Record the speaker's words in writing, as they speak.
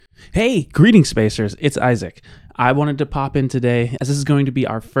Hey, greetings, spacers. It's Isaac. I wanted to pop in today as this is going to be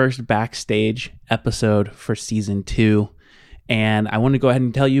our first backstage episode for season 2. And I want to go ahead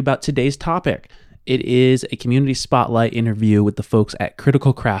and tell you about today's topic. It is a community spotlight interview with the folks at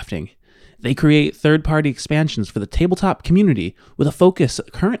Critical Crafting. They create third-party expansions for the tabletop community with a focus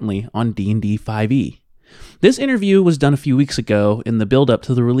currently on D&D 5e. This interview was done a few weeks ago in the build-up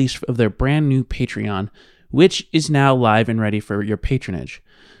to the release of their brand new Patreon, which is now live and ready for your patronage.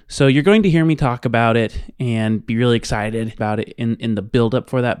 So you're going to hear me talk about it and be really excited about it in the build-up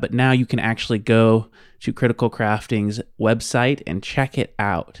for that, but now you can actually go to Critical Crafting's website and check it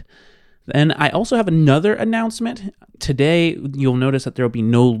out. Then I also have another announcement. Today, you'll notice that there will be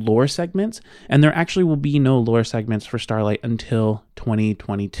no lore segments, and there actually will be no lore segments for Starlight until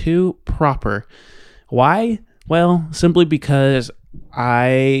 2022 proper. Why? Well, simply because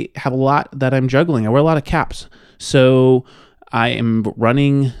I have a lot that I'm juggling. I wear a lot of caps. So I am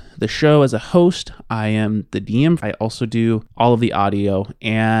running the show as a host. I am the DM. I also do all of the audio.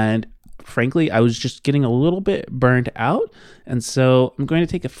 And frankly, I was just getting a little bit burnt out. And so I'm going to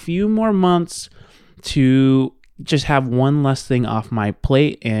take a few more months to just have one less thing off my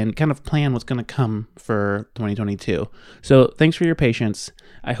plate and kind of plan what's going to come for 2022. So thanks for your patience.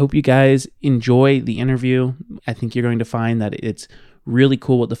 I hope you guys enjoy the interview. I think you're going to find that it's really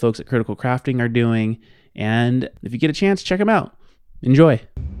cool what the folks at Critical Crafting are doing. And if you get a chance, check them out. Enjoy.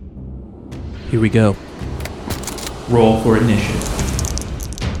 Here we go. Roll for initiative.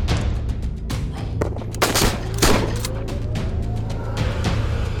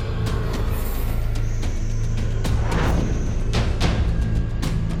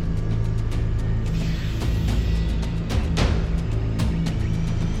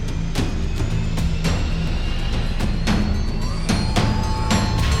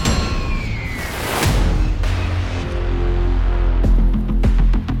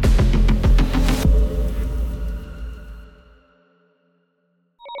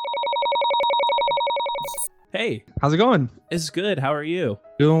 Hey, how's it going? It's good. How are you?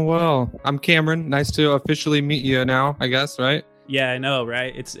 Doing well. I'm Cameron. Nice to officially meet you now, I guess, right? Yeah, I know,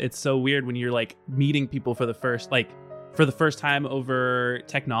 right? It's so weird when you're like meeting people for the first time over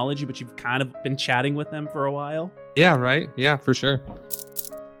technology, but you've kind of been chatting with them for a while. Yeah, right? Yeah, for sure.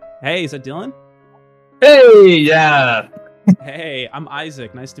 Hey, is that Dylan? Hey, yeah. Hey, I'm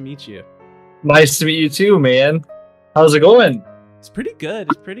Isaac. Nice to meet you. Nice to meet you too, man. How's it going? It's pretty good.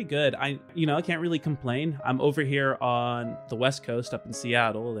 I can't really complain. I'm over here on the West Coast up in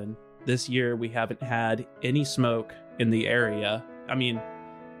Seattle, and this year we haven't had any smoke in the area. I mean,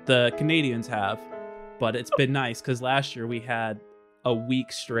 the Canadians have, but it's been nice because last year we had a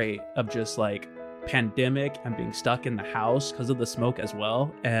week straight of just like pandemic and being stuck in the house because of the smoke as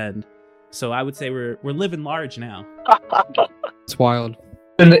well. And so I would say we're living large now. It's wild.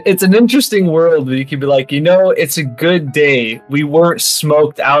 And it's an interesting world where you can be like, it's a good day. We weren't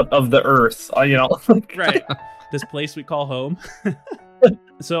smoked out of the earth, Right. This place we call home.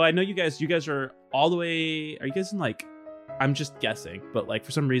 So I know you guys are all the way, are you guys in like, I'm just guessing, but like for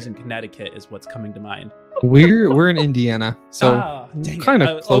some reason Connecticut is what's coming to mind. We're in Indiana, so kind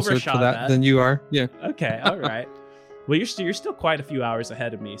of closer to that than you are. Yeah. Okay. All right. Well, you're still quite a few hours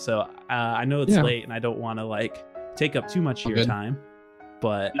ahead of me, so I know it's late and I don't want to like take up too much of your time.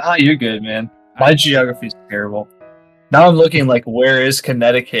 But nah, you're good, man. My geography's terrible. Now I'm looking like, where is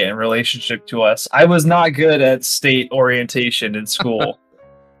Connecticut in relationship to us? I was not good at state orientation in school.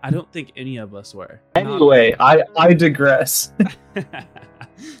 I don't think any of us were. Anyway, I digress.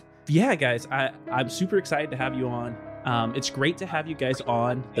 Yeah, guys, I'm super excited to have you on. It's great to have you guys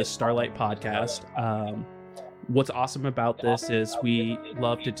on the Starlight podcast. What's awesome about this is we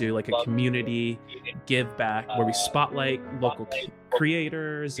love to do like a community give back where we spotlight local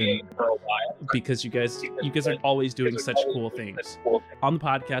creators, and because you guys are always doing such cool things. On the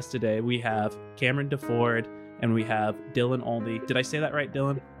podcast today, we have Cameron DeFord and we have Dylan Oldie. Did I say that right,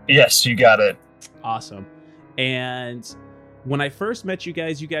 Dylan? Yes, you got it. Awesome. And when I first met you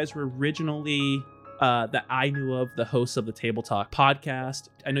guys were originally that I knew of, the hosts of the Table Talk podcast.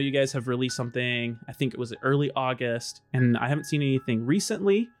 I know you guys have released something, I think it was early August, and I haven't seen anything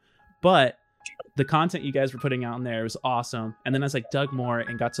recently, but the content you guys were putting out in there was awesome. And then as I dug more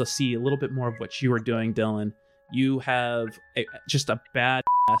and got to see a little bit more of what you were doing, Dylan, you have just a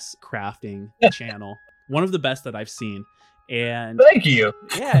badass crafting channel. One of the best that I've seen. And thank you.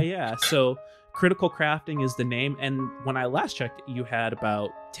 Yeah. So Critical Crafting is the name. And when I last checked, you had about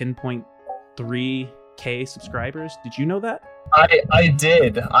 10.3K subscribers. Did you know that? I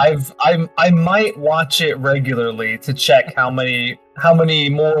did. I might watch it regularly to check how many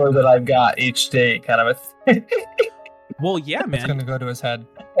more that I've got each day, kind of a thing. Well, yeah, man. It's going to go to his head.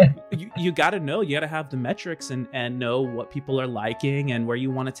 You got to know. You got to have the metrics and know what people are liking and where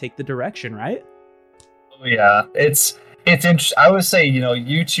you want to take the direction, right? Oh, yeah, it's interesting. I would say,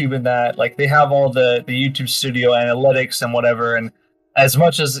 YouTube and that, like, they have all the YouTube Studio analytics and whatever, and as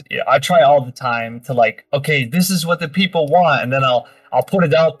much as I try all the time to like, okay, this is what the people want, and then I'll put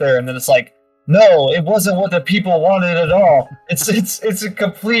it out there, and then it's like, no, it wasn't what the people wanted at all. It's a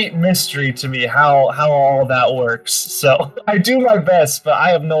complete mystery to me how all that works. So I do my best, but I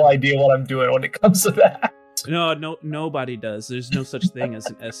have no idea what I'm doing when it comes to that. No, nobody does. There's no such thing as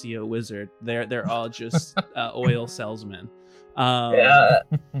an SEO wizard. They're all just oil salesmen. Yeah.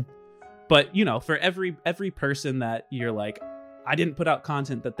 But for every person that you're like, I didn't put out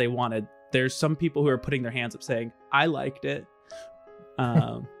content that they wanted, there's some people who are putting their hands up saying, I liked it.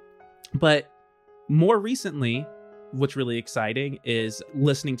 But more recently, what's really exciting is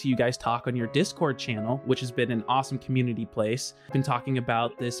listening to you guys talk on your Discord channel, which has been an awesome community place. I've been talking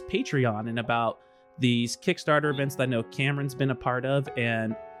about this Patreon and about these Kickstarter events that I know Cameron's been a part of.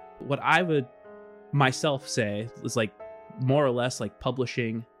 And what I would myself say is like more or less like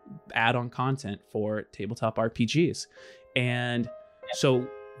publishing add-on content for tabletop RPGs. And so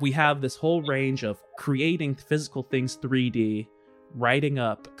we have this whole range of creating physical things 3D, writing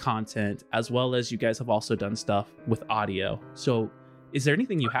up content, as well as you guys have also done stuff with audio. So is there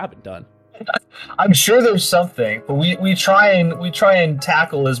anything you haven't done? I'm sure there's something, but we try and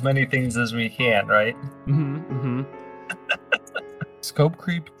tackle as many things as we can, right? Scope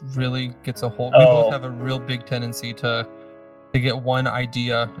creep really gets a hold. We both have a real big tendency to get one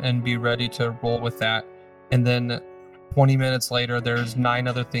idea and be ready to roll with that, and then 20 minutes later there's 9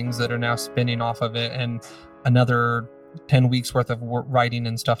 other things that are now spinning off of it, and another 10 weeks worth of writing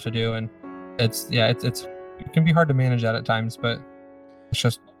and stuff to do, and it can be hard to manage that at times, but it's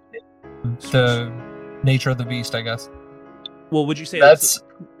just the nature of the beast, I guess. Well, would you say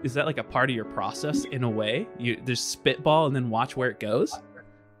is that like a part of your process in a way? You just spitball and then watch where it goes?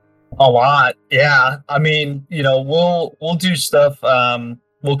 A lot, yeah. I mean, we'll do stuff.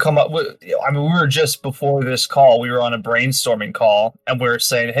 We'll come up with. We were just before this call. We were on a brainstorming call, and we were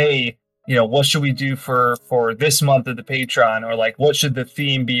saying, hey, what should we do for this month of the Patreon, or like what should the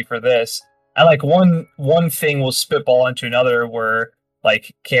theme be for this? And like one thing will spitball into another, where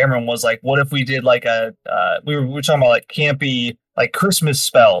like Cameron was like, what if we did like we were talking about like campy like Christmas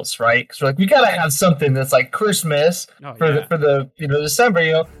spells, right? Because we're like, we gotta have something that's like Christmas for the December,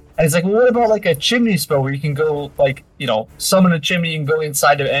 And it's like, well, what about like a chimney spell where you can go like, summon a chimney and go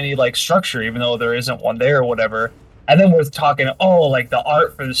inside of any like structure, even though there isn't one there or whatever. And then we're talking, like the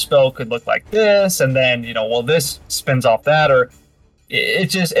art for the spell could look like this, and then this spins off that, or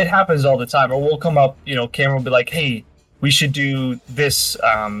it happens all the time. Or we'll come up, Cameron will be like, hey, we should do this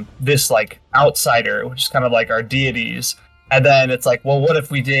like outsider, which is kind of like our deities. And then it's like, well, what if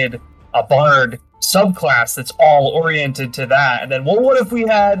we did a bard subclass that's all oriented to that? And then, well, what if we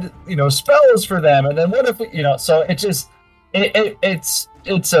had, spells for them? And then what if we, so it just, it's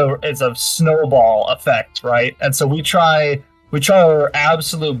a snowball effect, right? And so we try our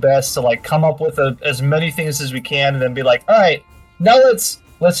absolute best to like come up with as many things as we can, and then be like, all right, now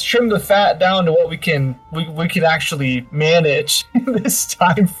let's trim the fat down to what we can actually manage in this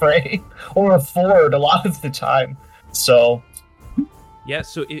time frame or afford a lot of the time. So yeah,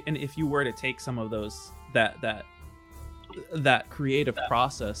 so and if you were to take some of those that creative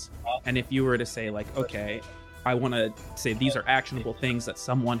process, and if you were to say like, okay, I want to say these are actionable things that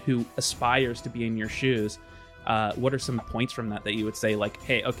someone who aspires to be in your shoes, what are some points from that you would say like,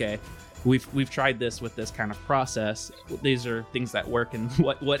 hey, okay, we've tried this with this kind of process. These are things that work, and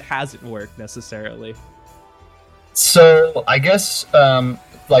what hasn't worked necessarily. So I guess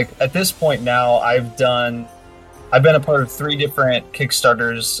like at this point now, I've been a part of 3 different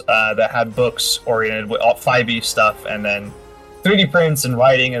Kickstarters that had books oriented with 5e stuff, and then 3D prints and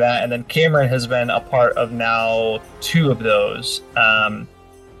writing and that. And then Cameron has been a part of now 2 of those. And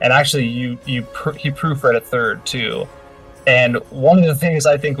actually, he proofread a 3rd too. And one of the things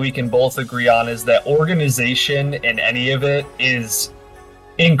I think we can both agree on is that organization in any of it is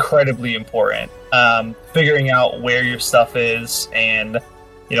incredibly important. Figuring out where your stuff is, and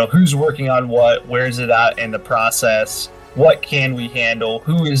who's working on what, where's it at in the process, what can we handle,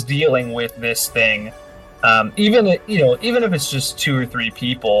 who is dealing with this thing. Even if it's just 2 or 3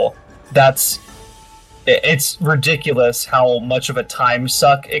 people, it's ridiculous how much of a time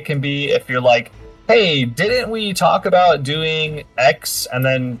suck it can be if you're like, hey, didn't we talk about doing X? And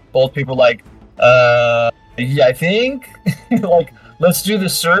then both people like, yeah, I think like, let's do the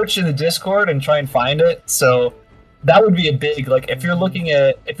search in the Discord and try and find it. So that would be a big, like, if you're looking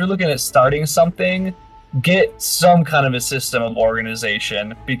at starting something, get some kind of a system of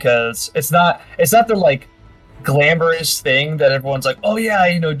organization, because it's not the like glamorous thing that everyone's like, oh yeah,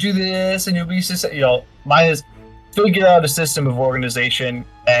 you know, do this and you'll be, you know, mine is figure out a system of organization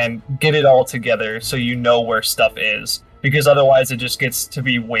and get it all together so you know where stuff is, because otherwise it just gets to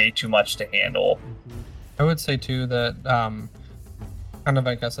be way too much to handle. I would say too that kind of,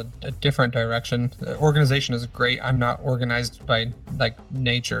 I guess, a different direction. Organization is great. I'm not organized by like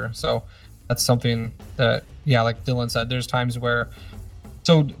nature, so that's something that, yeah, like Dylan said, there's times where,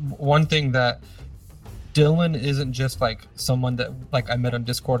 so one thing that Dylan isn't just like someone that like I met on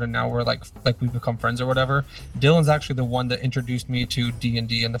Discord and now we're like we've become friends or whatever. Dylan's actually the one that introduced me to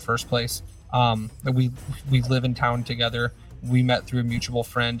D&D in the first place. We live in town together. We met through a mutual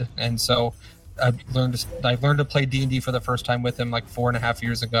friend, and so I learned to play D&D for the first time with him like 4.5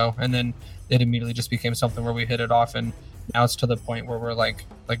 years ago, and then it immediately just became something where we hit it off, and now it's to the point where we're like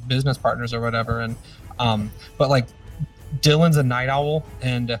business partners or whatever. And but like Dylan's a night owl,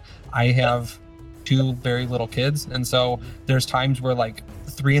 and I have 2 very little kids, and so there's times where like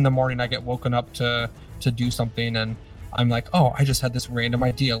 3 a.m. I get woken up to do something, and I'm like, oh, I just had this random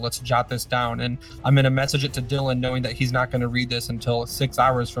idea, let's jot this down, and I'm gonna message it to Dylan knowing that he's not gonna read this until 6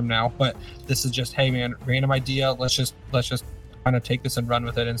 hours from now, but this is just, hey man, random idea, let's just kind of take this and run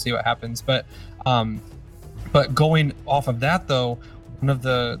with it and see what happens. But going off of that though, one of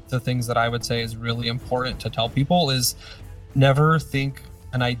the things that I would say is really important to tell people is never think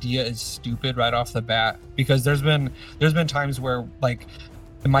an idea is stupid right off the bat, because there's been times where like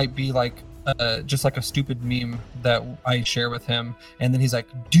it might be like just like a stupid meme that I share with him, and then he's like,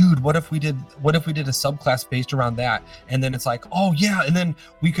 dude, what if we did a subclass based around that? And then it's like, oh yeah, and then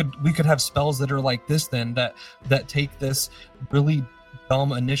we could have spells that are like this, then that take this really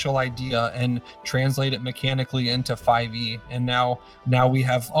dumb initial idea and translate it mechanically into 5e, and now we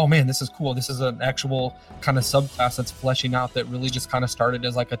have, oh man, this is cool, this is an actual kind of subclass that's fleshing out that really just kind of started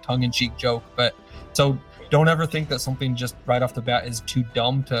as like a tongue-in-cheek joke. But so don't ever think that something just right off the bat is too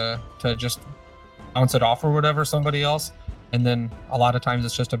dumb to just bounce it off or whatever somebody else. And then a lot of times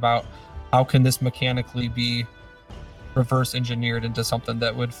it's just about how can this mechanically be reverse engineered into something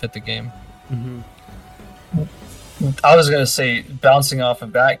that would fit the game. I was going to say, bouncing off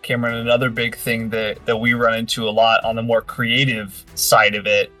of that, Cameron, another big thing that we run into a lot on the more creative side of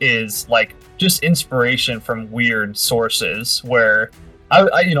it is like just inspiration from weird sources, where I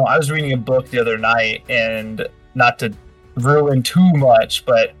was reading a book the other night, and not to ruin too much,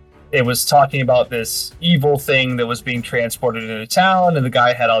 but it was talking about this evil thing that was being transported into town, and the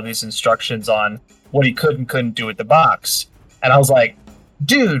guy had all these instructions on what he could and couldn't do with the box. And I was like,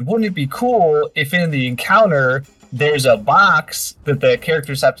 dude, wouldn't it be cool if in the encounter there's a box that the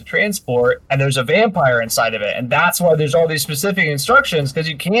characters have to transport, and there's a vampire inside of it, and that's why there's all these specific instructions, because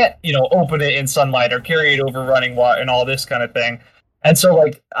you can't, open it in sunlight or carry it over running water and all this kind of thing. And so,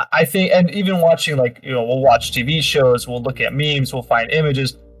 like, I think, and even watching, like, we'll watch TV shows, we'll look at memes, we'll find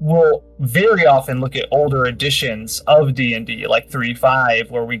images, we'll very often look at older editions of D&D, like 3.5,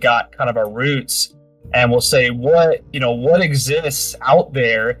 where we got kind of our roots, and we'll say, what exists out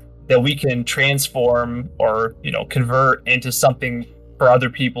there that we can transform or convert into something for other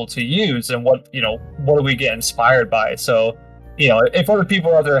people to use, and what do we get inspired by? So if other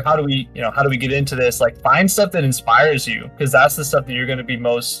people are there, how do we get into this? Like, find stuff that inspires you, because that's the stuff that you're going to be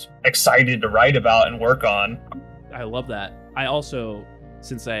most excited to write about and work on. I love that. I also,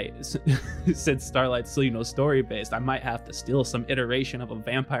 since Starlight's still story based, I might have to steal some iteration of a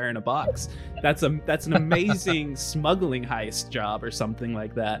vampire in a box. That's an amazing smuggling heist job or something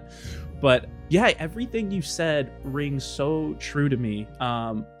like that. But yeah, everything you said rings so true to me.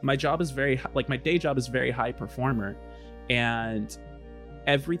 My job is my day job is very high performer, and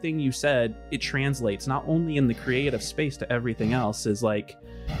everything you said, it translates not only in the creative space to everything else. Is like,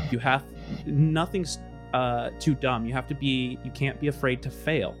 nothing's too dumb. You can't be afraid to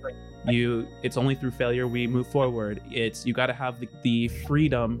fail. It's only through failure we move forward. You got to have the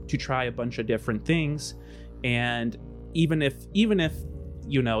freedom to try a bunch of different things, and even if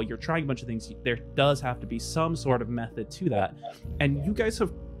you're trying a bunch of things, there does have to be some sort of method to that. And you guys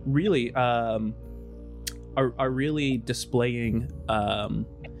have really are really displaying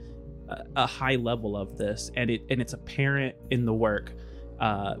a high level of this, and it's apparent in the work,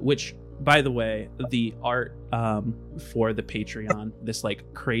 which, by the way, the art for the Patreon, this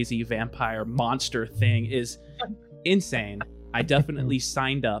like crazy vampire monster thing, is insane. I definitely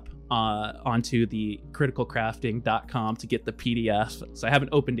signed up onto the criticalcrafting.com to get the PDF, so I haven't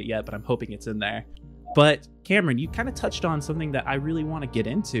opened it yet, but I'm hoping it's in there. But Cameron, you kind of touched on something that I really want to get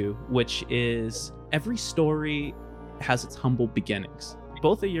into, which is every story has its humble beginnings.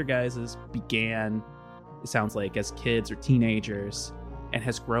 Both of your guys's began it sounds like, as kids or teenagers, and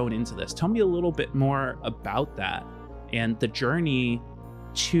has grown into this. Tell me a little bit more about that and the journey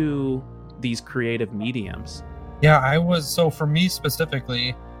to these creative mediums. Yeah, so for me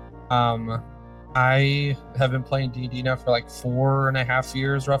specifically, I have been playing D&D now for like 4.5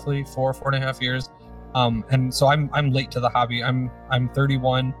 years, roughly 4.5 years. And so I'm late to the hobby. I'm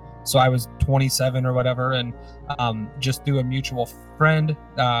 31, so I was 27 or whatever, and just through a mutual friend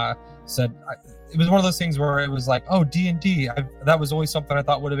said, it was one of those things where it was like, oh, D&D, that was always something I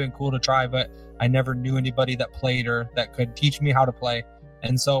thought would have been cool to try, but I never knew anybody that played or that could teach me how to play.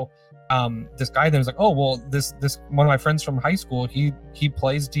 And so this guy then was like, oh, well, this one of my friends from high school, he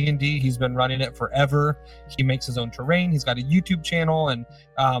plays D&D. He's been running it forever. He makes his own terrain. He's got a YouTube channel, and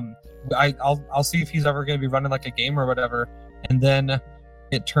I'll see if he's ever going to be running like a game or whatever. And then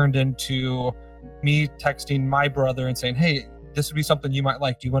it turned into me texting my brother and saying, hey, this would be something you might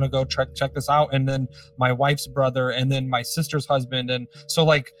like. Do you want to go check this out? And then my wife's brother, and then my sister's husband. And so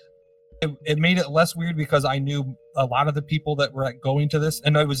like it made it less weird because I knew a lot of the people that were going to this,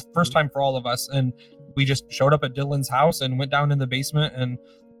 and it was first time for all of us. And we just showed up at Dylan's house and went down in the basement, and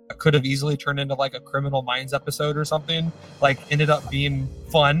it could have easily turned into like a Criminal Minds episode or something. Like, ended up being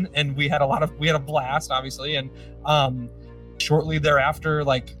fun, and we had a blast, obviously. And shortly thereafter,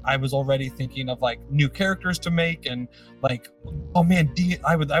 like, I was already thinking of like new characters to make, and like, oh man,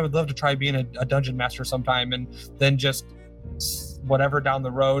 I would love to try being a dungeon master sometime. And then just whatever down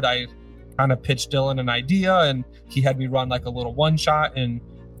the road, I kind of pitched Dylan an idea, and he had me run like a little one shot, and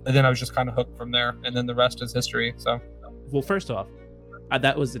then I was just kind of hooked from there, and then the rest is history. So, well, first off,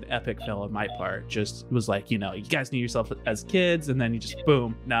 that was an epic fail on my part. Just was like, you guys knew yourself as kids, and then you just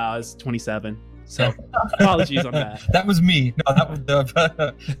boom. Now I was 27. So apologies on that. That was me. No, that was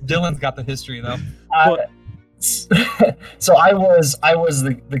Dylan's got the history though. So I was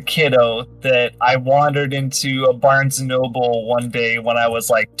the kiddo that I wandered into a Barnes and Noble one day when I was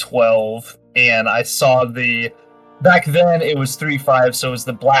like 12, and I saw back then it was 3.5, so it was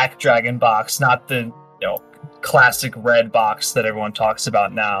the black dragon box, not the classic red box that everyone talks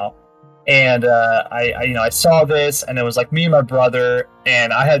about now. And I saw this, and it was like me and my brother,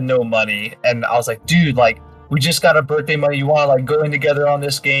 and I had no money, and I was like, dude, like, we just got a birthday money. You want to like go in together on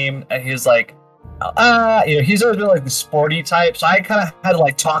this game? And he's like, he's always been like the sporty type, so I kind of had to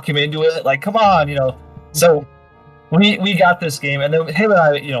like talk him into it, like, come on, So we got this game, and then him and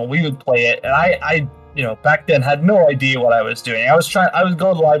I, we would play it, and I back then had no idea what I was doing. I was going to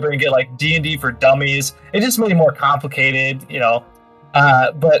the library and get like D&D for dummies. It just made it more complicated,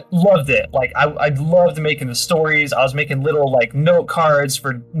 but loved it. Like, I loved making the stories. I was making little like note cards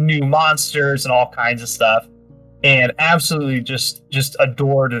for new monsters and all kinds of stuff, and absolutely just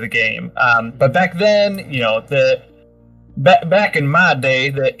adored the game. But back then, back in my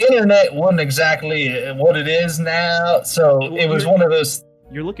day, the internet wasn't exactly what it is now. So it was one of those.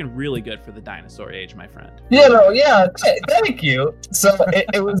 You're looking really good for the dinosaur age, my friend. Thank you. So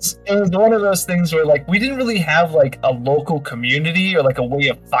it was one of those things where like we didn't really have like a local community or like a way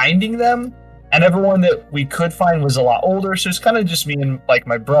of finding them, and everyone that we could find was a lot older. So it's kind of just me and like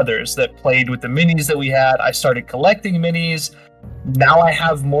my brothers that played with the minis that we had. I started collecting minis. Now I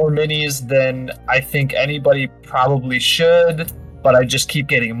have more minis than I think anybody probably should, but I just keep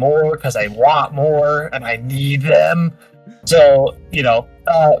getting more because I want more and I need them. So,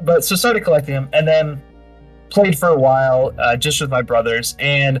 so started collecting them, and then played for a while, just with my brothers.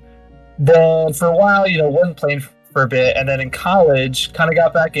 And then for a while, wasn't playing for a bit. And then in college, kind of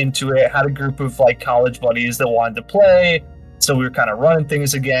got back into it, had a group of like college buddies that wanted to play. So we were kind of running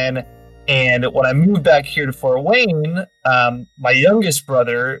things again. And when I moved back here to Fort Wayne, my youngest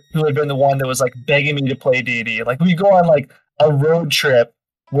brother, who had been the one that was like begging me to play D&D, like we go on like a road trip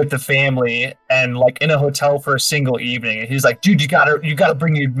with the family and like in a hotel for a single evening, and he's like, dude, you gotta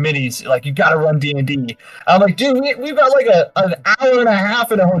bring your minis, like you gotta run D&D. I'm like, dude, we've got like an hour and a half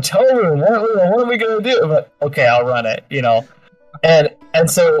in a hotel room, what are we gonna do? But okay, I'll run it,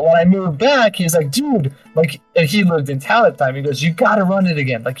 and so when I moved back, he's like, dude, like, and he lived in town at the time, he goes, you gotta run it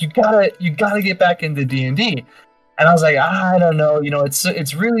again, like you gotta get back into D&D. And I was like, I don't know,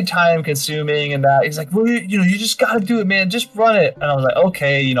 it's really time consuming and that. He's like, well, you just got to do it, man. Just run it. And I was like,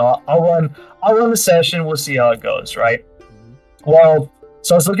 okay, I'll run the session. We'll see how it goes, right? Well,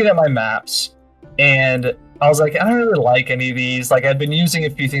 so I was looking at my maps, and I was like, I don't really like any of these. Like, I'd been using a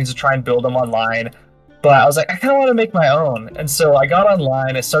few things to try and build them online, but I was like, I kind of want to make my own. And so I got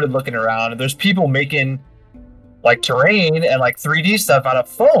online, I started looking around, and there's people making like terrain and like 3D stuff out of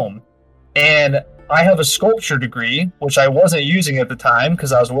foam. And I have a sculpture degree, which I wasn't using at the time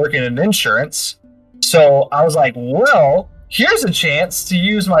because I was working in insurance. So I was like, well, here's a chance to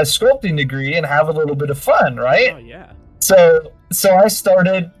use my sculpting degree and have a little bit of fun, right? Oh yeah. So I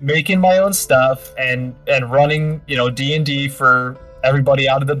started making my own stuff and running, D&D for everybody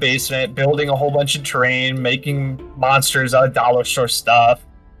out of the basement, building a whole bunch of terrain, making monsters out of dollar store stuff.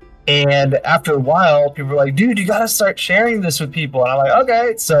 And after a while, people were like, dude, you got to start sharing this with people. And I'm like,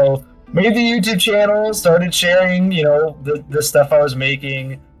 okay. So made the YouTube channel, started sharing, the stuff I was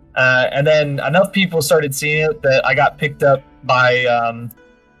making. And then enough people started seeing it that I got picked up by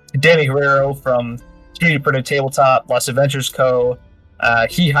Danny Guerrero from 3D Printed Tabletop, Lost Adventures Co.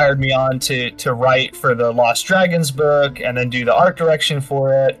 He hired me on to write for the Lost Dragons book and then do the art direction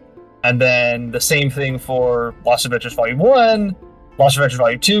for it. And then the same thing for Lost Adventures Volume 1, Lost Adventures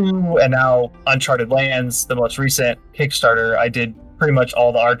Volume 2, and now Uncharted Lands, the most recent Kickstarter. I did pretty much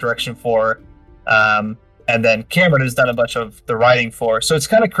all the art direction for. And then Cameron has done a bunch of the writing for. So it's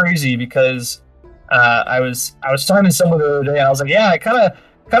kind of crazy because I was talking to someone the other day and I was like, yeah, I kind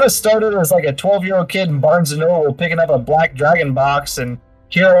of started as like a 12-year-old kid in Barnes & Noble picking up a Black Dragon box, and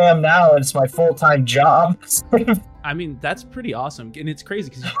here I am now, and it's my full-time job. I mean, that's pretty awesome. And it's crazy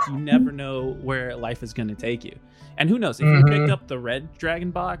because you never know where life is going to take you. And who knows, if you pick up the red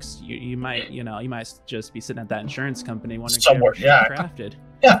dragon box, you might just be sitting at that insurance company wondering somewhere, if you ever crafted.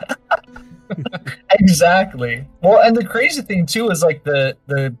 Yeah. Exactly. Well, and the crazy thing too is like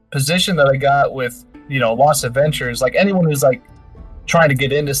the position that I got with, Lost Adventures, like anyone who's like trying to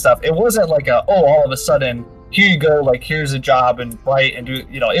get into stuff, it wasn't like all of a sudden, here you go, like here's a job and write and do,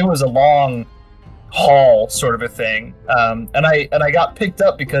 it was a long haul sort of a thing. And I got picked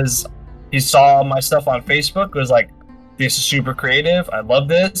up because he saw my stuff on Facebook, was like, this is super creative, I love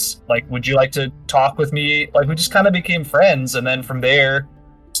this, like, would you like to talk with me? Like, we just kind of became friends, and then from there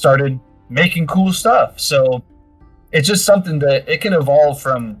started making cool stuff. So it's just something that it can evolve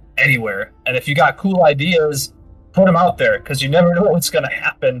from anywhere, and if you got cool ideas, put them out there, because you never know what's going to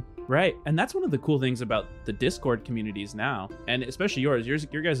happen. Right. And that's one of the cool things about the Discord communities now, and especially yours.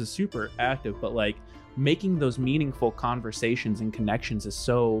 Your guys is super active, but like making those meaningful conversations and connections is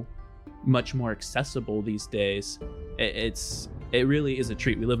so much more accessible these days. It really is a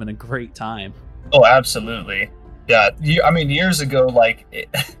treat. We live in a great time. Oh, absolutely. Yeah. Years ago, like,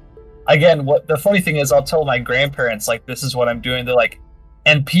 again, what the funny thing is, I'll tell my grandparents, like, this is what I'm doing. They're like,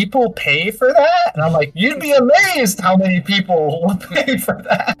 and people pay for that? And I'm like, you'd be amazed how many people will pay for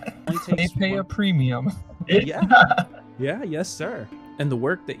that. They pay a premium. Yeah. Yeah, yes, sir. And the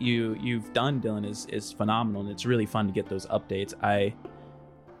work that you've done, Dylan, is phenomenal, and it's really fun to get those updates. I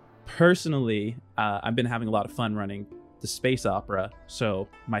personally, I've been having a lot of fun running the space opera. So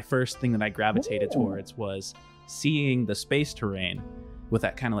my first thing that I gravitated towards was seeing the space terrain with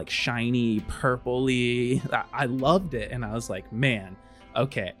that kind of like shiny, purpley. I loved it, and I was like, man,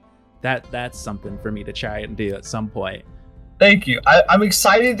 okay, that's something for me to try and do at some point. Thank you. I'm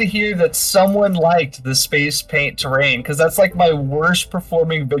excited to hear that someone liked the space paint terrain, because that's like my worst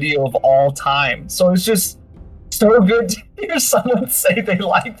performing video of all time. So it's just so good to hear someone say they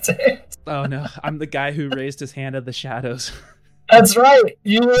liked it. Oh no, I'm the guy who raised his hand at the shadows. That's right.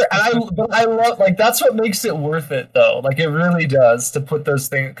 You were, but I love, like, that's what makes it worth it, though. Like, it really does, to put those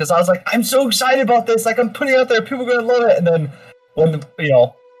things, because I was like, I'm so excited about this. Like, I'm putting it out there, people are gonna love it. And then when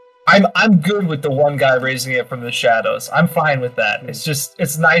I'm good with the one guy raising it from the shadows. I'm fine with that.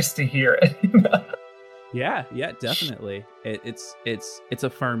 It's nice to hear it. Yeah, definitely. It's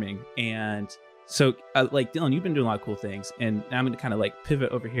affirming. And so, like, Dylan, you've been doing a lot of cool things, and now I'm going to kind of like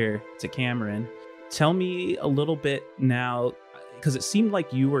pivot over here to Cameron. Tell me a little bit now, because it seemed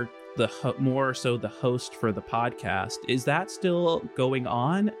like you were more so the host for the podcast. Is that still going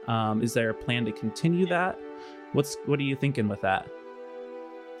on? Is there a plan to continue that? What are you thinking with that?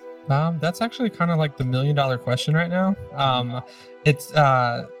 That's actually kind of like the $1 million question right now.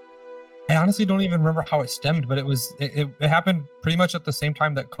 I honestly don't even remember how it stemmed, but it happened pretty much at the same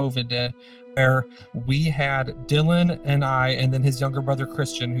time that COVID did, where we had Dylan and I, and then his younger brother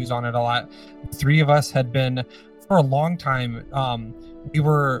Christian, who's on it a lot. The three of us had been for a long time. We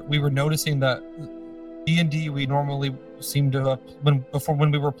were noticing that D&D we normally seemed to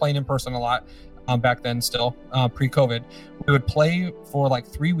when we were playing in person a lot. Back then, still pre-COVID, we would play for like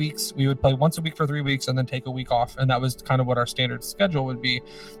 3 weeks. We would play once a week for 3 weeks and then take a week off, and that was kind of what our standard schedule would be.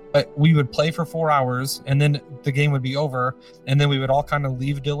 But we would play for 4 hours, and then the game would be over, and then we would all kind of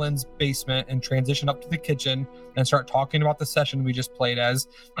leave Dylan's basement and transition up to the kitchen and start talking about the session we just played as,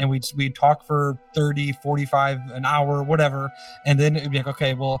 and we'd talk for 30, 45, an hour, whatever, and then it'd be like,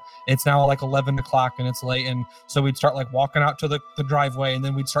 okay, well, it's now like 11 o'clock and it's late, and so we'd start like walking out to the driveway, and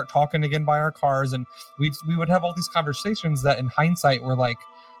then we'd start talking again by our cars, and we would have all these conversations that in hindsight were like,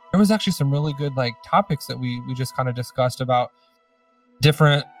 there was actually some really good like topics that we just kind of discussed about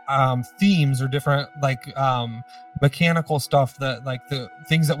different themes or different like mechanical stuff, that like the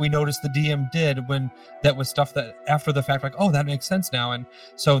things that we noticed the DM did when that was stuff that after the fact, like, oh, that makes sense now. And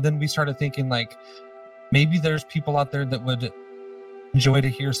so then we started thinking like maybe there's people out there that would enjoy to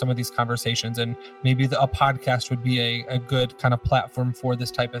hear some of these conversations, and maybe a podcast would be a good kind of platform for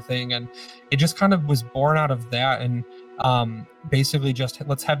this type of thing. And it just kind of was born out of that, and basically just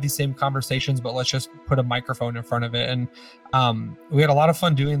let's have these same conversations, but let's just put a microphone in front of it. And we had a lot of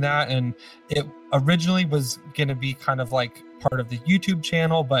fun doing that, and it originally was going to be kind of like part of the YouTube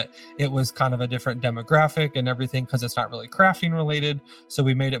channel, but it was kind of a different demographic and everything because it's not really crafting related, so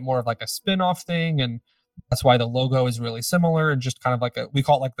we made it more of like a spin-off thing. And that's why the logo is really similar, and just kind of like we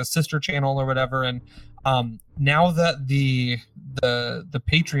call it like the sister channel or whatever. And now that the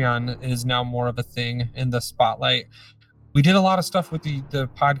Patreon is now more of a thing in the spotlight, we did a lot of stuff with the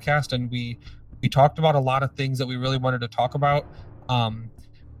podcast, and we talked about a lot of things that we really wanted to talk about.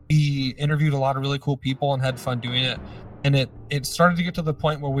 We interviewed a lot of really cool people and had fun doing it. And it started to get to the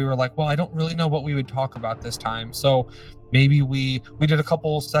point where we were like, well, I don't really know what we would talk about this time. So maybe we did a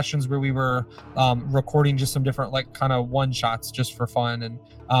couple sessions where we were recording just some different like kind of one shots just for fun,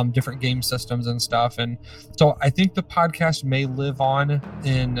 and different game systems and stuff. And so I think the podcast may live on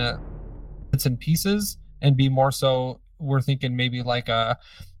in bits and pieces, and be more so we're thinking maybe like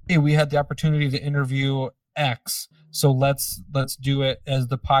hey, we had the opportunity to interview X, so let's do it as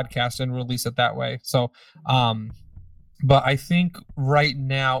the podcast and release it that way. So but I think right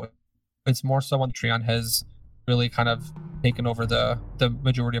now it's more so on Patreon has really kind of taken over the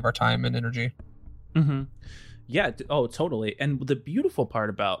majority of our time and energy. Mm-hmm. Yeah. Oh, totally. And the beautiful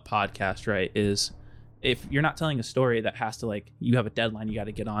part about podcast, right, is if you're not telling a story that has to like, you have a deadline you got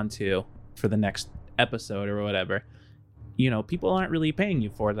to get onto for the next episode or whatever, people aren't really paying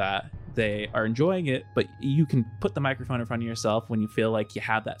you for that. They are enjoying it, but you can put the microphone in front of yourself when you feel like you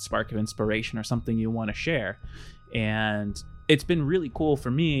have that spark of inspiration or something you want to share. And it's been really cool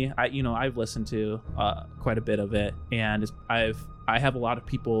for me. I've listened to quite a bit of it, and I have a lot of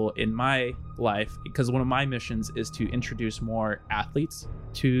people in my life, because one of my missions is to introduce more athletes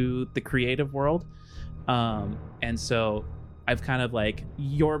to the creative world. And so I've kind of like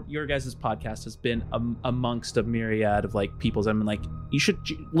your guys' podcast has been amongst a myriad of like people's. I'm like, you should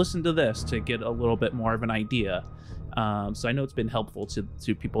listen to this to get a little bit more of an idea. So I know it's been helpful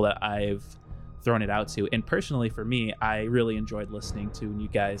to people that I've thrown it out to. And personally for me, I really enjoyed listening to when you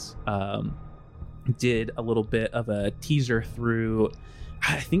guys did a little bit of a teaser through,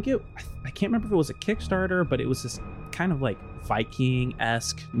 I can't remember if it was a Kickstarter, but it was this kind of like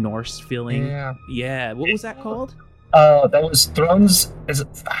Viking-esque Norse feeling. Yeah. What was that called? That was Thrones.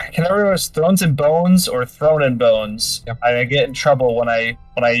 Can I remember it was Thrones and Bones or Throne and Bones? Yep. I get in trouble when I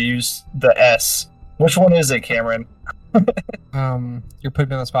use the S. Which one is it, Cameron? You're putting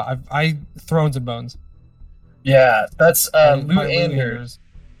me on the spot. I Thrones and Bones. Yeah, that's Lou Anders.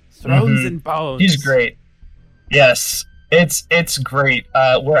 Thrones and Bones. He's great. Yes, it's great.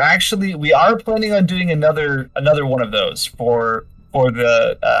 We are planning on doing another one of those for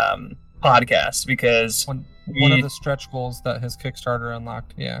the podcast, because one of the stretch goals that his Kickstarter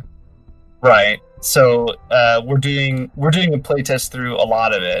unlocked. Yeah. Right. So we're doing a playtest through a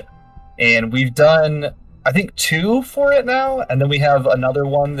lot of it, and we've done, I think, 2 for it now, and then we have another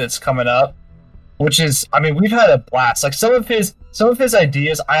one that's coming up, which is, I mean, we've had a blast. Like some of his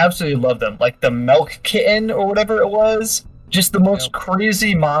ideas, I absolutely love them. Like the Milk Kitten or whatever it was, just the most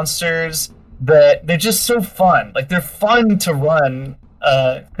crazy monsters that they're just so fun. Like they're fun to run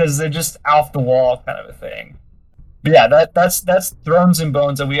because they're just off the wall kind of a thing. But yeah, that's Thrones and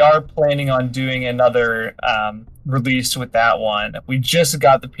Bones, and we are planning on doing another release with that one. We just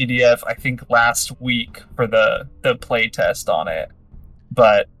got the PDF, I think, last week for the play test on it.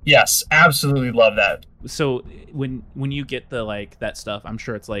 But yes, absolutely love that. So when you get the like that stuff, I'm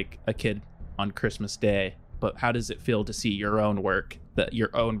sure it's like a kid on Christmas Day. But how does it feel to see your own work,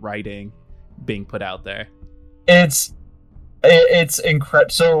 your own writing, being put out there? It's incredible.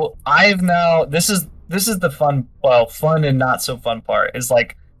 So I've now this is the fun and not so fun part. Is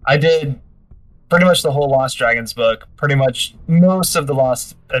like I did pretty much the whole Lost Dragons book, pretty much most of the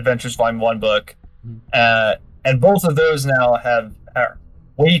Lost Adventures Volume 1 book, and both of those now are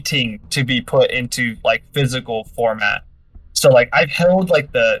waiting to be put into like physical format. So like I've held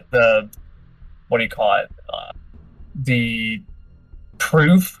like the what do you call it? The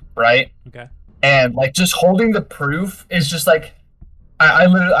proof, right? Okay. And like just holding the proof is just like I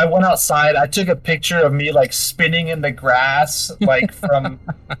literally I went outside, I took a picture of me like spinning in the grass, like from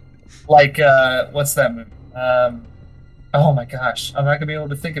like what's that movie? oh my gosh, I'm not gonna be able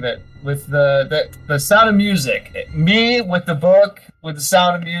to think of it. With the Sound of Music, me with the book with the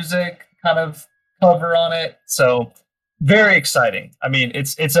Sound of Music kind of cover on it. So very exciting. I mean,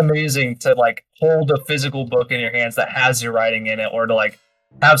 it's amazing to like hold a physical book in your hands that has your writing in it, or to like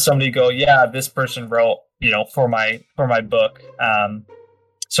have somebody go, yeah, this person wrote, for my book.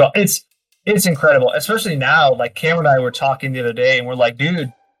 So it's incredible, especially now. Like Cameron and I were talking the other day, and we're like,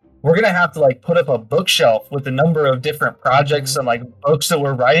 dude, we're gonna have to like put up a bookshelf with the number of different projects and like books that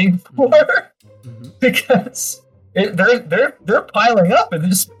we're writing for, because they're piling up at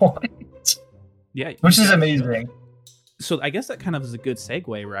this point. Yeah, which is amazing. So I guess that kind of is a good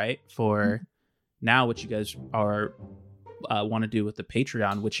segue, right, for now what you guys are want to do with the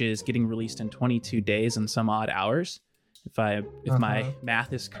Patreon, which is getting released in 22 days and some odd hours, if my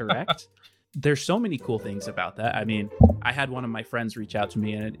math is correct. There's so many cool things about that. I mean, I had one of my friends reach out to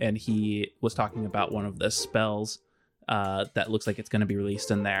me, and he was talking about one of the spells that looks like it's going to be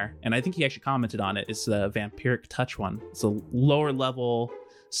released in there. And I think he actually commented on it. It's the Vampiric Touch one. It's a lower level.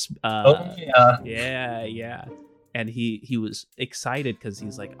 Yeah. And he was excited because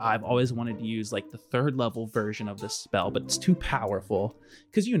he's like, I've always wanted to use like the 3rd level version of this spell, but it's too powerful.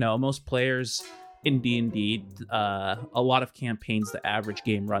 Because, most players in D&D, a lot of campaigns, the average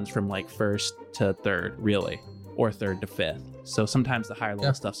game runs from like 1st to 3rd, really, or 3rd to 5th. So sometimes the higher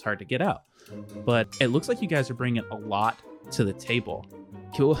level stuff's hard to get out. But it looks like you guys are bringing a lot to the table.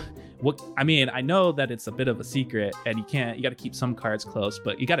 I know that it's a bit of a secret, and you got to keep some cards close,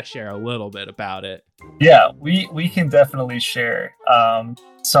 but you got to share a little bit about it. Yeah, we can definitely share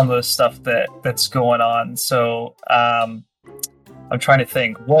some of the stuff that's going on. So I'm trying to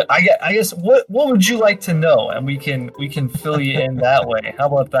think. I guess what would you like to know, and we can fill you in that way. How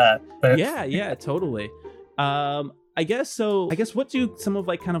about that? Yeah, totally. I guess what do some of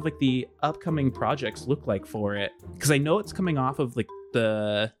like kind of like the upcoming projects look like for it? Because I know it's coming off of like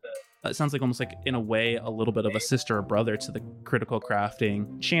it sounds like almost like in a way a little bit of a sister or brother to the Critical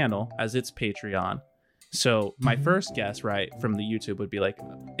Crafting channel as its Patreon. So my first guess, right, from the YouTube would be like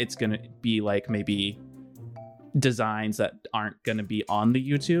it's gonna be like maybe designs that aren't going to be on the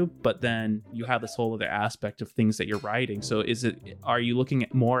YouTube, but then you have this whole other aspect of things that you're writing. So are you looking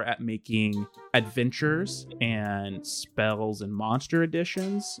at more at making adventures and spells and monster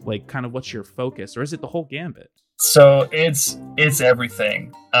editions? Like kind of what's your focus, or is it the whole gambit? So it's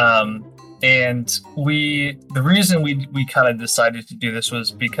everything. And the reason we kind of decided to do this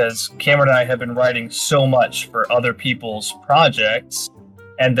was because Cameron and I have been writing so much for other people's projects,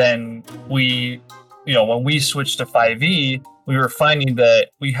 and then when we switched to 5e, we were finding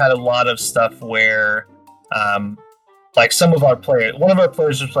that we had a lot of stuff where, like one of our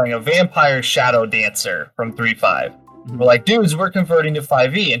players was playing a Vampire Shadow Dancer from 3.5. Mm-hmm. We're like, dudes, we're converting to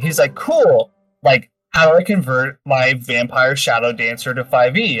 5e. And he's like, cool. Like, how do I convert my Vampire Shadow Dancer to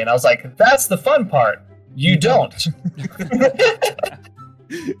 5e? And I was like, that's the fun part. You don't.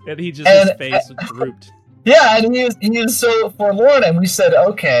 And his face drooped. Yeah, and he was so forlorn, and we said,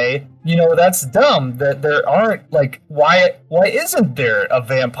 okay, that's dumb that there aren't, like, why isn't there a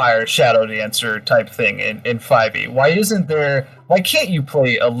Vampire Shadow Dancer type thing in 5e? Why can't you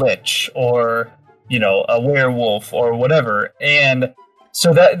play a Lich or, a werewolf or whatever? And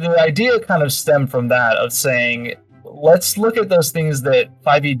so that the idea kind of stemmed from that, of saying, let's look at those things that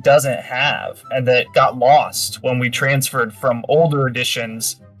 5e doesn't have and that got lost when we transferred from older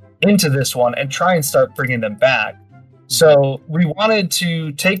editions into this one, and try and start bringing them back. So we wanted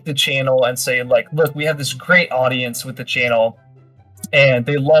to take the channel and say, like, look, we have this great audience with the channel, and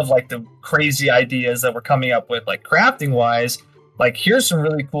they love like the crazy ideas that we're coming up with, like crafting wise. Like, here's some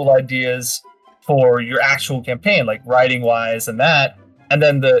really cool ideas for your actual campaign, like writing wise and that. And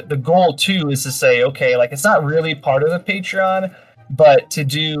then the goal too is to say, okay, like it's not really part of the Patreon, but to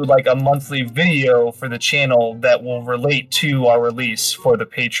do like a monthly video for the channel that will relate to our release for the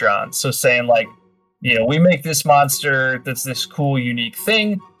Patreon. So saying like, we make this monster that's this cool, unique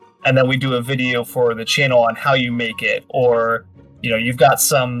thing, and then we do a video for the channel on how you make it. Or, you've got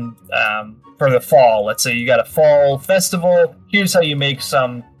some, for the fall, let's say you got a fall festival, here's how you make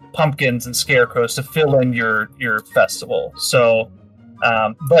some pumpkins and scarecrows to fill in your festival. So,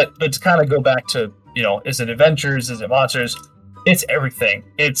 but to kind of go back to, is it adventures, is it monsters? It's everything.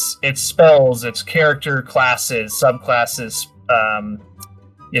 It's spells, it's character classes, subclasses,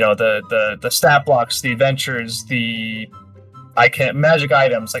 the stat blocks, the adventures, the magic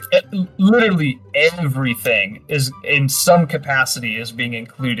items, like literally everything is in some capacity is being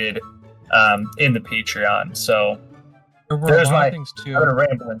included in the Patreon. So there were a lot of things too.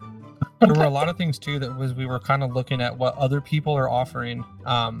 Rambling. There were a lot of things too we were kind of looking at what other people are offering.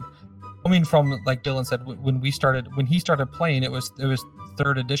 coming from, like Dylan said, when he started playing, it was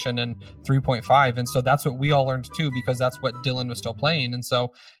 3rd edition and 3.5, and so that's what we all learned too, because that's what Dylan was still playing. And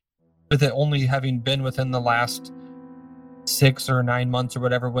so with it only having been within the last 6 or 9 months or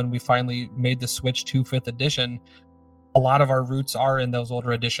whatever when we finally made the switch to 5th edition, a lot of our roots are in those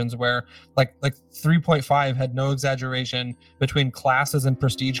older editions where like 3.5 had, no exaggeration, between classes and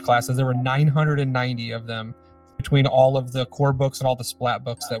prestige classes, there were 990 of them between all of the core books and all the splat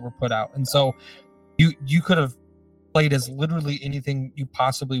books that were put out. And so you could have played as literally anything you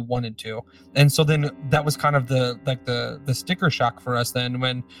possibly wanted to. And so then that was kind of the sticker shock for us then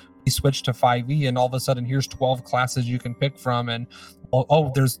when we switched to 5e, and all of a sudden here's 12 classes you can pick from, and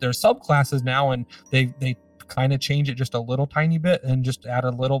there's subclasses now, and they kind of change it just a little tiny bit and just add a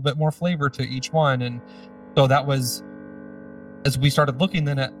little bit more flavor to each one. And so that was, as we started looking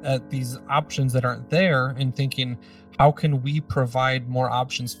then at these options that aren't there and thinking, how can we provide more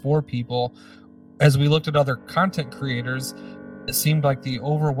options for people? As we looked at other content creators, it seemed like the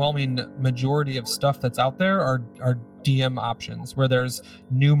overwhelming majority of stuff that's out there are DM options, where there's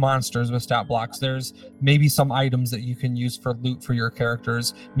new monsters with stat blocks, there's maybe some items that you can use for loot for your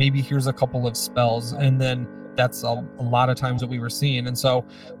characters, maybe here's a couple of spells, and then that's a lot of times what we were seeing. And so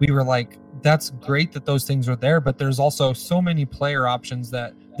we were like, that's great that those things are there, but there's also so many player options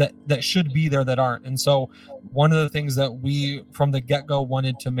that should be there that aren't. And so one of the things that we from the get-go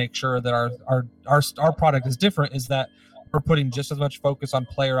wanted to make sure that our product is different is that we're putting just as much focus on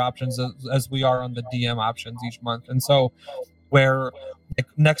player options as we are on the DM options each month. And so where, like,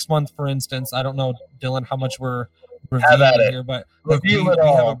 next month, for instance, I don't know, Dylan, how much we're reviewing here, but like,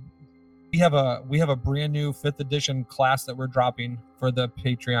 we have a brand new 5th edition class that we're dropping for the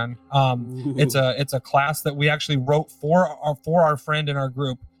Patreon. It's a class that we actually wrote for our friend in our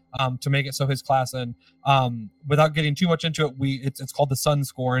group to make it so his class, and without getting too much into it, it's called the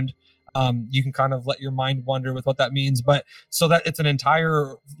Sunscorned. You can kind of let your mind wander with what that means, but so that it's an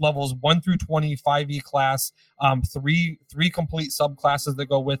entire levels 1 through 20 5e class, three complete subclasses that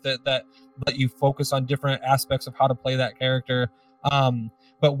go with it that let you focus on different aspects of how to play that character.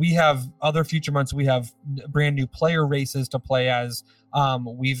 But we have other future months. We have brand new player races to play as.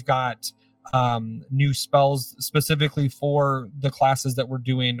 We've got new spells specifically for the classes that we're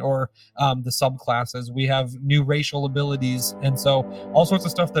doing, or the subclasses. We have new racial abilities, and so all sorts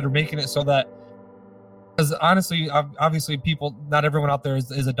of stuff that are making it so that, because honestly, obviously, people, not everyone out there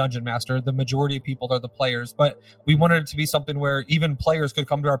is a dungeon master. The majority of people are the players, but we wanted it to be something where even players could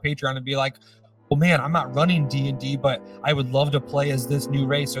come to our Patreon and be like, well, man, I'm not running D&D, but I would love to play as this new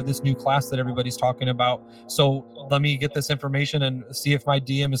race or this new class that everybody's talking about. So let me get this information and see if my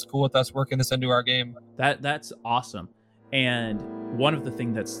DM is cool with us working this into our game. That's awesome. And one of the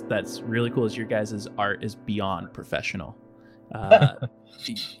things that's really cool is your guys' art is beyond professional.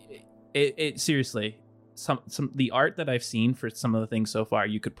 It seriously, some the art that I've seen for some of the things so far,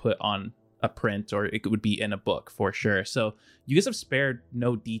 you could put on a print, or it would be in a book for sure. So you guys have spared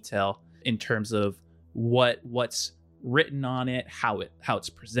no detail in terms of what's written on it, how it's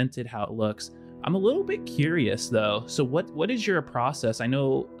presented, how it looks. I'm a little bit curious though. So what is your process? I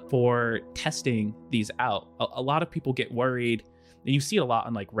know for testing these out, a lot of people get worried, and you see it a lot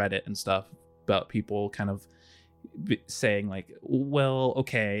on like Reddit and stuff about people kind of saying like, well,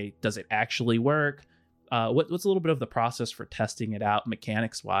 okay, does it actually work? What's a little bit of the process for testing it out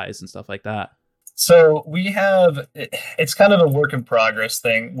mechanics wise and stuff like that? So it's kind of a work in progress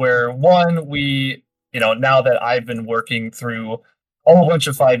thing where now that I've been working through a whole bunch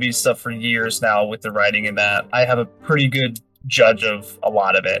of 5e stuff for years now with the writing and that, I have a pretty good judge of a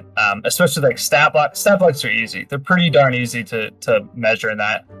lot of it. Especially like stat blocks. Stat blocks are easy. They're pretty darn easy to measure in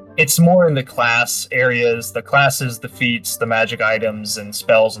that. It's more in the class areas, the classes, the feats, the magic items and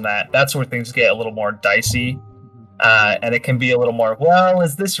spells and that. That's where things get a little more dicey. And it can be a little more, well,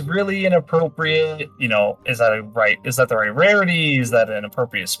 is this really inappropriate? Is that the right rarity? Is that an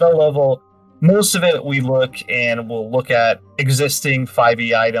appropriate spell level? Most of it, we'll look at existing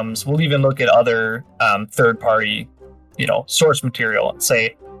 5e items. We'll even look at other third-party, source material and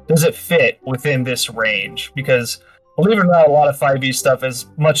say, does it fit within this range? Because believe it or not, a lot of 5e stuff, as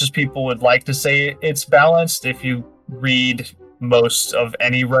much as people would like to say it's balanced, if you read most of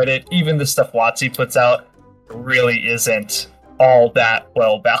any Reddit, even the stuff WotC puts out, really isn't all that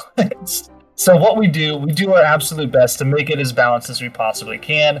well balanced. So what we do our absolute best to make it as balanced as we possibly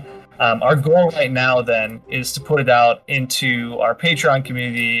can. Our goal right now then is to put it out into our Patreon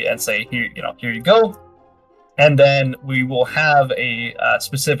community and say, here you go. And then we will have a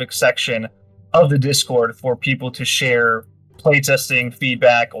specific section of the Discord for people to share playtesting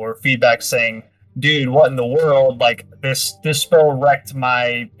feedback or feedback saying, dude, what in the world? Like this spell wrecked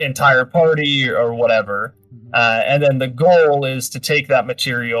my entire party or whatever. And then the goal is to take that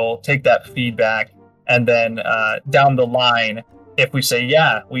material, take that feedback, and then down the line, if we say,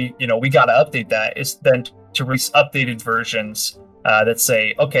 yeah, we got to update that, it's then to release updated versions that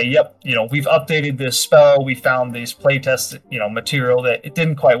say, okay, yep, we've updated this spell. We found these playtest, material that it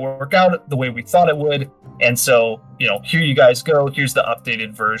didn't quite work out the way we thought it would. And so, here you guys go. Here's the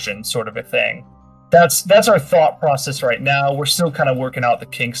updated version, sort of a thing. That's our thought process right now. We're still kind of working out the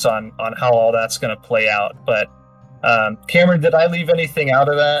kinks on how all that's going to play out. But Cameron, did I leave anything out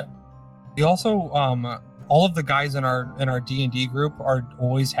of that? We also, all of the guys in our D&D group are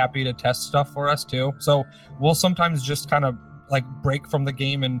always happy to test stuff for us too. So we'll sometimes just kind of like break from the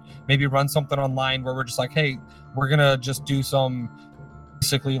game and maybe run something online where we're just like, hey, we're gonna just do some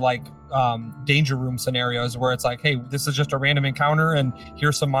basically like danger room scenarios where it's like, hey, this is just a random encounter and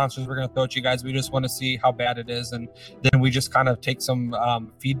here's some monsters we're gonna throw at you guys. We just want to see how bad it is, and then we just kind of take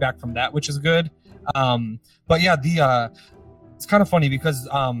some feedback from that, which is good. But yeah, it's kind of funny because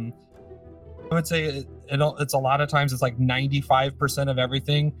I would say it's a lot of times it's like 95% of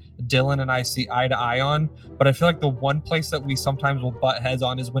everything Dylan and I see eye to eye on, but I feel like the one place that we sometimes will butt heads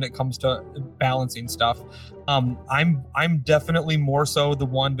on is when it comes to balancing stuff. I'm definitely more so the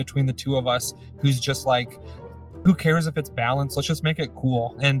one between the two of us who's just like, who cares if it's balanced? Let's just make it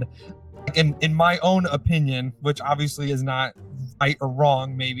cool. And in my own opinion, which obviously is not right or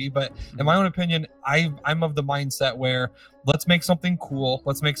wrong maybe, but in my own opinion, I'm of the mindset where let's make something cool,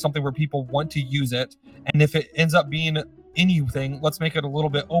 let's make something where people want to use it, and if it ends up being anything, let's make it a little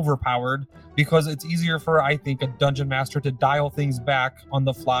bit overpowered, because it's easier for, I think, a dungeon master to dial things back on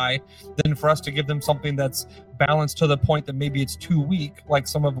the fly than for us to give them something that's balanced to the point that maybe it's too weak, like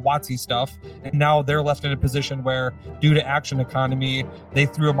some of WotC's stuff, and now they're left in a position where, due to action economy, they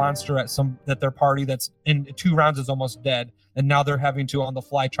threw a monster at their party that's in 2 rounds is almost dead, and now they're having to on the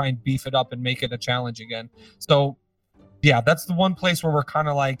fly try and beef it up and make it a challenge again. So yeah, that's the one place where we're kind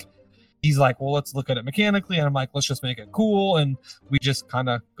of like, he's like, well, let's look at it mechanically, and I'm like, let's just make it cool, and we just kind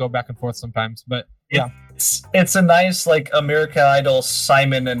of go back and forth sometimes. But yeah, it's a nice like American Idol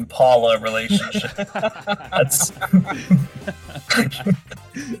Simon and Paula relationship. That's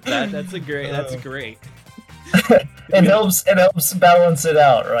that's great. It helps balance it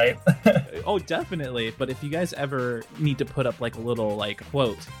out, right? Oh, definitely. But if you guys ever need to put up like a little like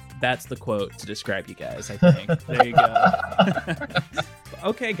quote, that's the quote to describe you guys, I think. There you go.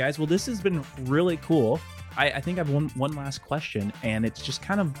 Okay, guys. Well, this has been really cool. I think I have one last question, and it's just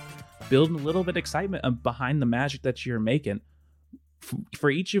kind of building a little bit of excitement behind the magic that you're making. For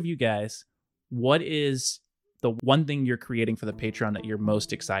each of you guys, what is the one thing you're creating for the Patreon that you're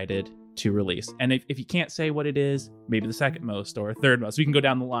most excited to release? And if you can't say what it is, maybe the second most or third most. We can go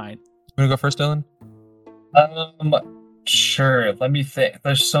down the line. You want to go first, Dylan? Sure. Let me think.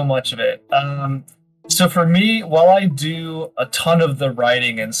 There's so much of it. So for me, while I do a ton of the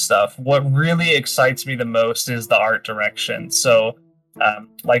writing and stuff, what really excites me the most is the art direction. So,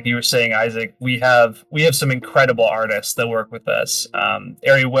 like you were saying, Isaac, we have some incredible artists that work with us.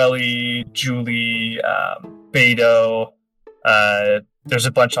 Ariwelli, Julie, Beto. There's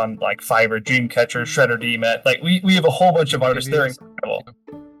a bunch on like Fiverr, Dreamcatcher, Shredder DMet. Like we have a whole bunch of artists. They're incredible.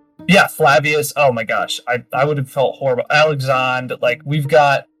 Yeah, Flavius. Oh my gosh, I would have felt horrible. Alexandre. Like we've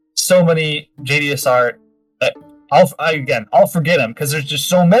got so many JDS art that I'll forget them because there's just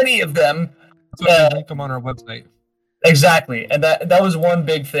so many of them. So we link them on our website. Exactly, and that was one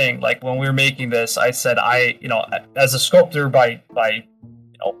big thing. Like when we were making this, I said as a sculptor by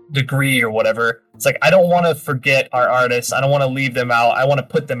degree or whatever, it's like I don't want to forget our artists. I don't want to leave them out. I want to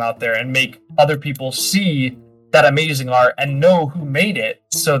put them out there and make other people see that amazing art and know who made it,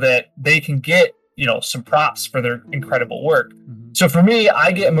 so that they can get some props for their incredible work. Mm-hmm. So for me,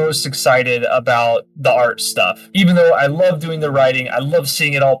 I get most excited about the art stuff. Even though I love doing the writing, I love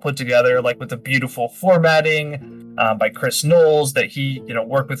seeing it all put together, like with the beautiful formatting by Chris Knowles that he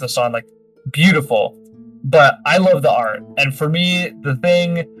worked with us on, like beautiful. But I love the art, and for me, the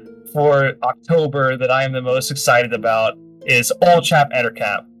thing for October that I am the most excited about is Old Chap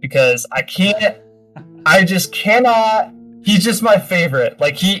Ettercap, because I just cannot. He's just my favorite.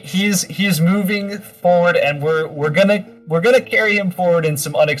 Like he's moving forward, and we're gonna carry him forward in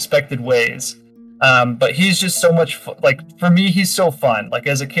some unexpected ways. But he's just so much like for me, he's so fun. Like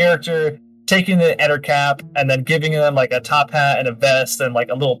as a character, taking the Ettercap and then giving him like a top hat and a vest and like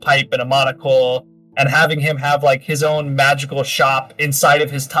a little pipe and a monocle, and having him have like his own magical shop inside of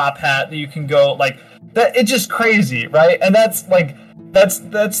his top hat that you can go like that. It's just crazy, right? And that's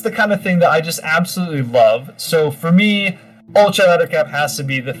the kind of thing that I just absolutely love. So for me, Ultra Ettercap has to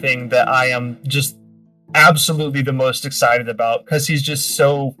be the thing that I am just absolutely the most excited about because he's just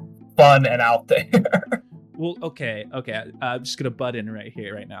so fun and out there. Well, okay. I'm just gonna butt in right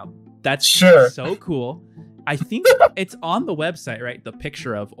here, right now. That's Sure. so cool. I think it's on the website, right? The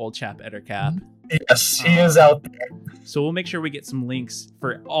picture of Old Chap Ettercap. Yes, he is out there. So we'll make sure we get some links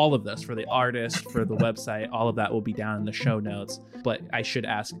for all of this, for the artist, for the website. All of that will be down in the show notes. But I should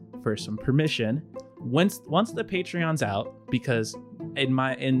ask for some permission once the Patreon's out, because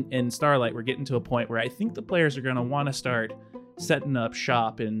in Starlight we're getting to a point where I think the players are gonna want to start setting up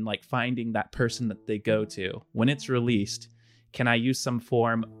shop and like finding that person that they go to when it's released. Can I use some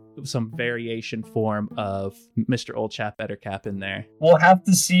variation form of Mr. Old Chap Ettercap in there? We'll have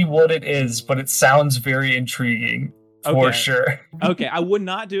to see what it is, but it sounds very intriguing for sure. Okay, I would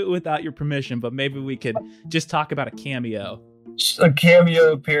not do it without your permission, but maybe we could just talk about a cameo. A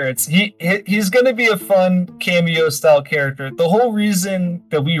cameo appearance. He's going to be a fun cameo style character. The whole reason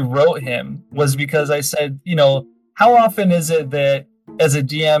that we wrote him was because I said, how often is it that as a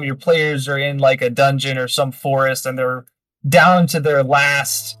DM your players are in like a dungeon or some forest and they're down to their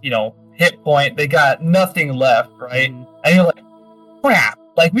last, hit point, they got nothing left, right? Mm-hmm. And you're like, crap,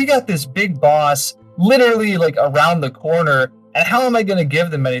 like we got this big boss literally like around the corner, and how am I going to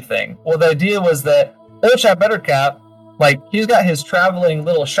give them anything? Well, the idea was that Old Chap Ettercap, like he's got his traveling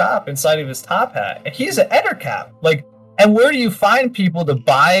little shop inside of his top hat, and he's an Ettercap. Like, and where do you find people to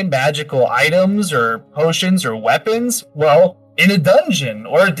buy magical items or potions or weapons? Well, in a dungeon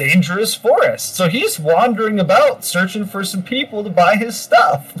or a dangerous forest. So he's wandering about searching for some people to buy his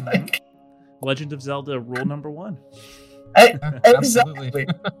stuff. Like Legend of Zelda rule number 1. Exactly.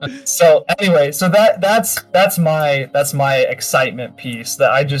 So anyway, so that's my excitement piece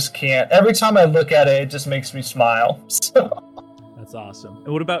that I just can't. Every time I look at it, it just makes me smile. So. That's awesome.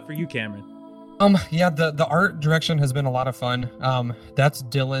 And what about for you, Cameron? Yeah, the art direction has been a lot of fun. That's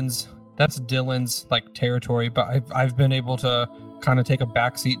Dylan's like territory, but I've been able to kind of take a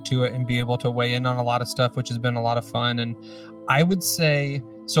backseat to it and be able to weigh in on a lot of stuff, which has been a lot of fun. And I would say,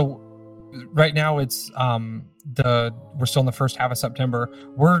 so right now it's we're still in the first half of September.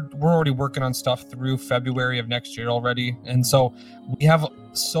 We're already working on stuff through February of next year already, and so we have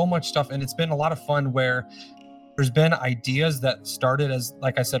so much stuff, and it's been a lot of fun where there's been ideas that started as,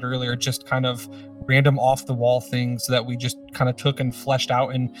 like I said earlier, just kind of random off the wall things that we just kind of took and fleshed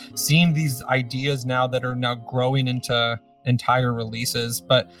out, and seeing these ideas now that are now growing into entire releases.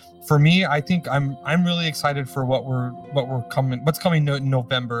 But for me, I think I'm really excited for what's coming in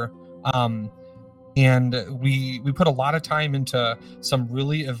November. And we put a lot of time into some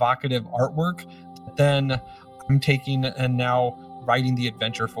really evocative artwork that then I'm taking and now writing the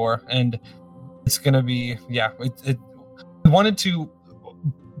adventure for, and it's gonna be we wanted to.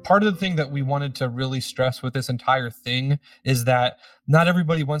 Part of the thing that we wanted to really stress with this entire thing is that not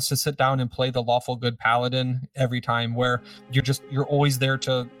everybody wants to sit down and play the lawful good paladin every time, where you're always there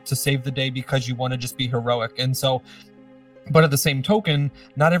to save the day because you want to just be heroic. And so, but at the same token,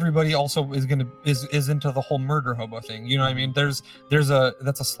 not everybody also is into the whole murder hobo thing. You know what I mean? That's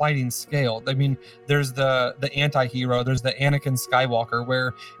a sliding scale. I mean, there's the anti-hero, there's the Anakin Skywalker,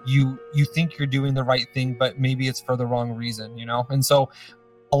 where you think you're doing the right thing, but maybe it's for the wrong reason, And so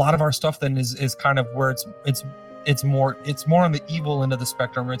a lot of our stuff then is kind of where it's more on the evil end of the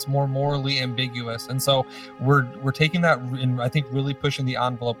spectrum, or it's more morally ambiguous. And so we're taking that and I think really pushing the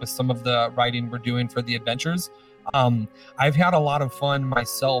envelope with some of the writing we're doing for the adventures. I've had a lot of fun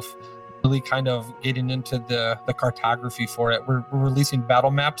myself really kind of getting into the cartography for it. We're releasing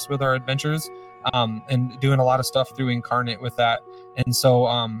battle maps with our adventures, and doing a lot of stuff through Incarnate with that. And so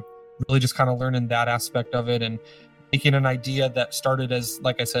really just kind of learning that aspect of it, and taking an idea that started as,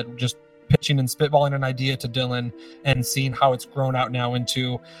 like I said, just pitching and spitballing an idea to Dylan, and seeing how it's grown out now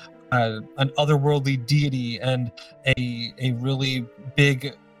into an otherworldly deity and a really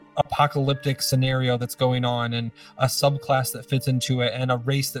big apocalyptic scenario that's going on, and a subclass that fits into it, and a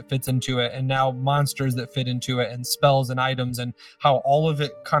race that fits into it, and now monsters that fit into it, and spells and items, and how all of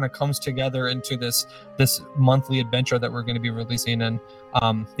it kind of comes together into this monthly adventure that we're going to be releasing. And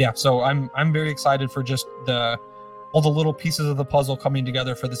so I'm very excited for just all the little pieces of the puzzle coming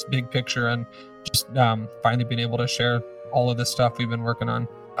together for this big picture, and just finally being able to share all of this stuff we've been working on.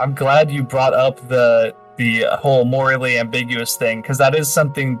 I'm glad you brought up the whole morally ambiguous thing, because that is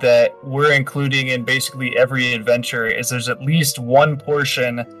something that we're including in basically every adventure. Is there's at least one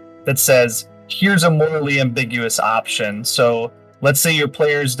portion that says, here's a morally ambiguous option. So let's say your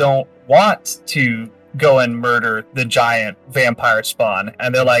players don't want to go and murder the giant vampire spawn,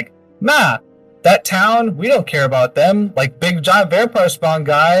 and they're like, nah, that town, we don't care about them. Like, big giant vampire spawn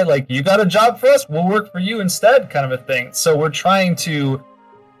guy, like, you got a job for us, we'll work for you instead, kind of a thing. So we're trying to,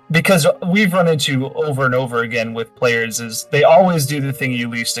 because we've run into over and over again with players, is they always do the thing you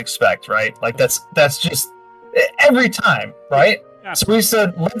least expect, right? Like, that's just every time, right? Yeah. So we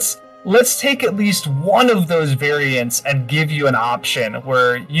said, let's take at least one of those variants and give you an option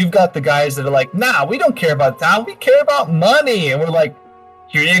where you've got the guys that are like, nah, we don't care about that, we care about money. And we're like,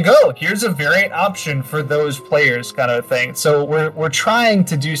 here you go, here's a variant option for those players, kind of thing. So we're trying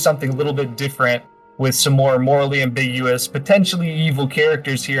to do something a little bit different with some more morally ambiguous, potentially evil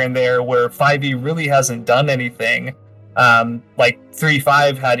characters here and there, where 5e really hasn't done anything. Like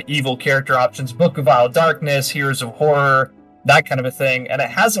 3.5 had evil character options, Book of Vile Darkness, Heroes of Horror, that kind of a thing, and it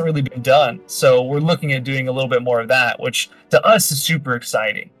hasn't really been done. So we're looking at doing a little bit more of that, which to us is super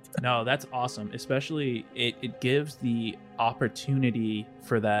exciting. No, that's awesome. Especially it gives the opportunity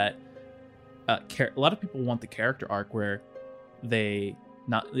for that. A lot of people want the character arc where it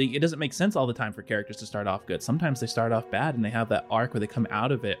doesn't make sense all the time for characters to start off good. Sometimes they start off bad and they have that arc where they come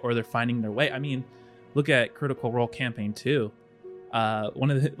out of it or they're finding their way. I mean, look at Critical Role Campaign 2.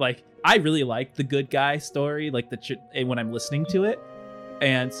 One of the, I really like the good guy story, when I'm listening to it.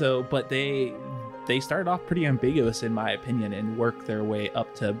 And so, but they started off pretty ambiguous, in my opinion, and work their way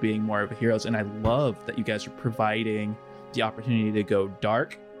up to being more of a heroes. And I love that you guys are providing the opportunity to go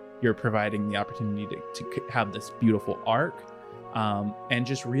dark. You're providing the opportunity to have this beautiful arc, and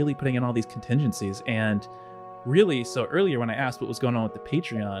just really putting in all these contingencies. And really, so earlier when I asked what was going on with the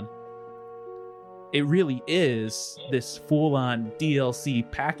Patreon, it really is this full-on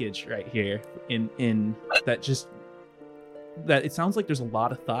DLC package right here. In that it sounds like there's a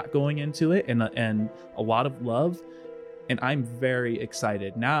lot of thought going into it and a lot of love, and I'm very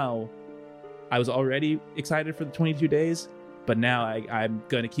excited. Now, I was already excited for the 22 days, but now I'm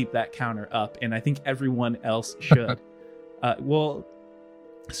going to keep that counter up, and I think everyone else should. Well,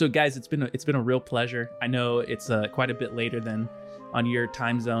 so guys, it's been a real pleasure. I know it's quite a bit later than on your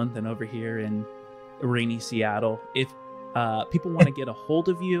time zone than over here in rainy Seattle. If people want to get a hold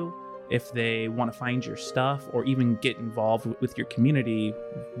of you, if they want to find your stuff or even get involved with your community,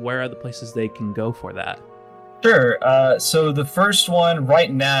 where are the places they can go for that? Sure. So the first one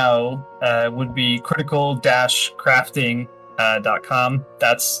right now would be critical-crafting.com.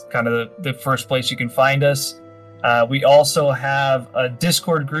 That's kind of the first place you can find us. We also have a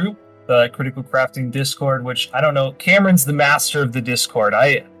Discord group, the Critical Crafting Discord, which I don't know. Cameron's the master of the Discord.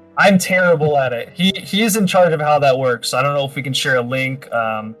 I'm terrible at it. He is in charge of how that works. I don't know if we can share a link,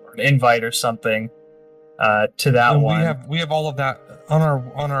 or an invite or something to that one. We have all of that on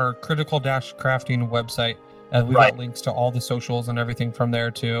our critical-crafting website. We've got links to all the socials and everything from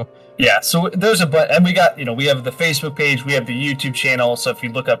there too. Yeah, so there's and we got, we have the Facebook page, we have the YouTube channel. So if you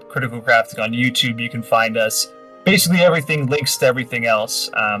look up Critical Crafting on YouTube, you can find us. Basically everything links to everything else.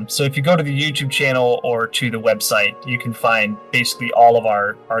 So if you go to the YouTube channel or to the website, you can find basically all of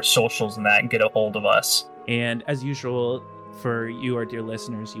our socials and that and get a hold of us. And as usual, for you, our dear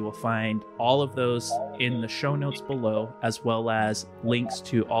listeners, you will find all of those in the show notes below, as well as links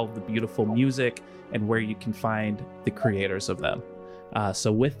to all of the beautiful music and where you can find the creators of them.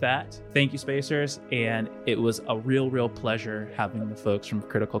 So with that, thank you, Spacers. And it was a real pleasure having the folks from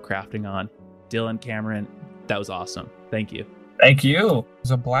Critical Crafting on. Dylan, Cameron, that was awesome. Thank you. Thank you. It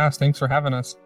was a blast. Thanks for having us.